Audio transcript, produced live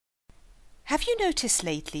Have you noticed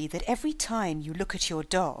lately that every time you look at your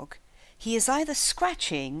dog, he is either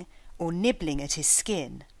scratching or nibbling at his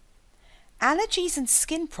skin? Allergies and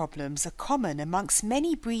skin problems are common amongst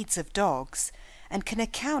many breeds of dogs and can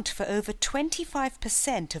account for over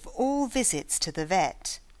 25% of all visits to the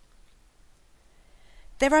vet.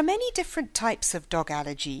 There are many different types of dog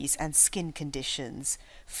allergies and skin conditions: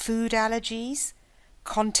 food allergies,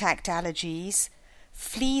 contact allergies,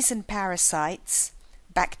 fleas and parasites,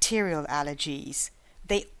 bacterial allergies.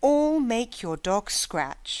 They all make your dog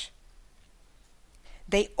scratch.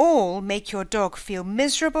 They all make your dog feel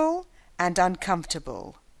miserable and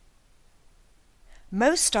uncomfortable.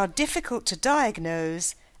 Most are difficult to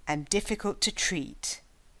diagnose and difficult to treat.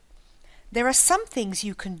 There are some things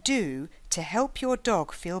you can do to help your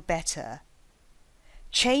dog feel better.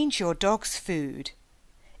 Change your dog's food.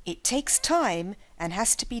 It takes time and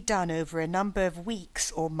has to be done over a number of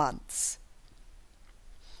weeks or months.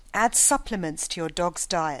 Add supplements to your dog's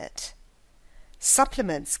diet.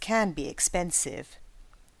 Supplements can be expensive.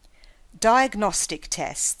 Diagnostic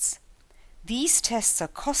tests. These tests are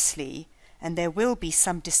costly and there will be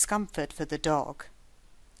some discomfort for the dog.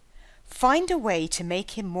 Find a way to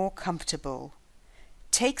make him more comfortable.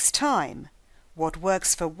 Takes time. What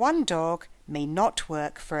works for one dog may not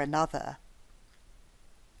work for another.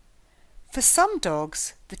 For some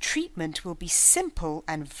dogs, the treatment will be simple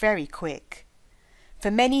and very quick. For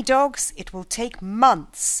many dogs, it will take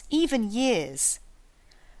months, even years.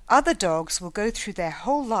 Other dogs will go through their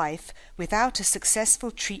whole life without a successful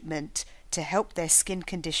treatment to help their skin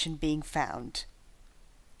condition being found.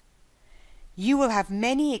 You will have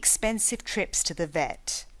many expensive trips to the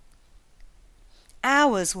vet.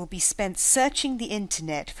 Hours will be spent searching the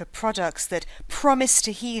internet for products that promise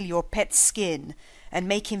to heal your pet's skin and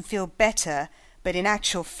make him feel better, but in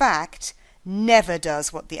actual fact, never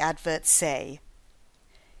does what the adverts say.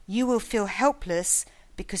 You will feel helpless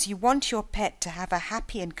because you want your pet to have a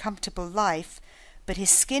happy and comfortable life, but his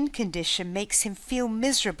skin condition makes him feel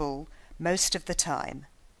miserable most of the time.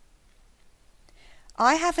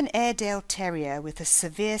 I have an Airedale Terrier with a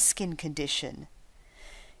severe skin condition.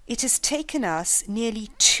 It has taken us nearly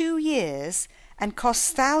 2 years and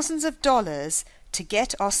cost thousands of dollars to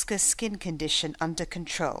get Oscar's skin condition under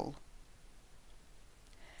control.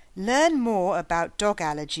 Learn more about dog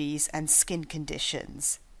allergies and skin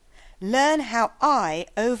conditions. Learn how I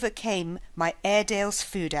overcame my Airedale's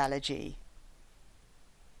food allergy.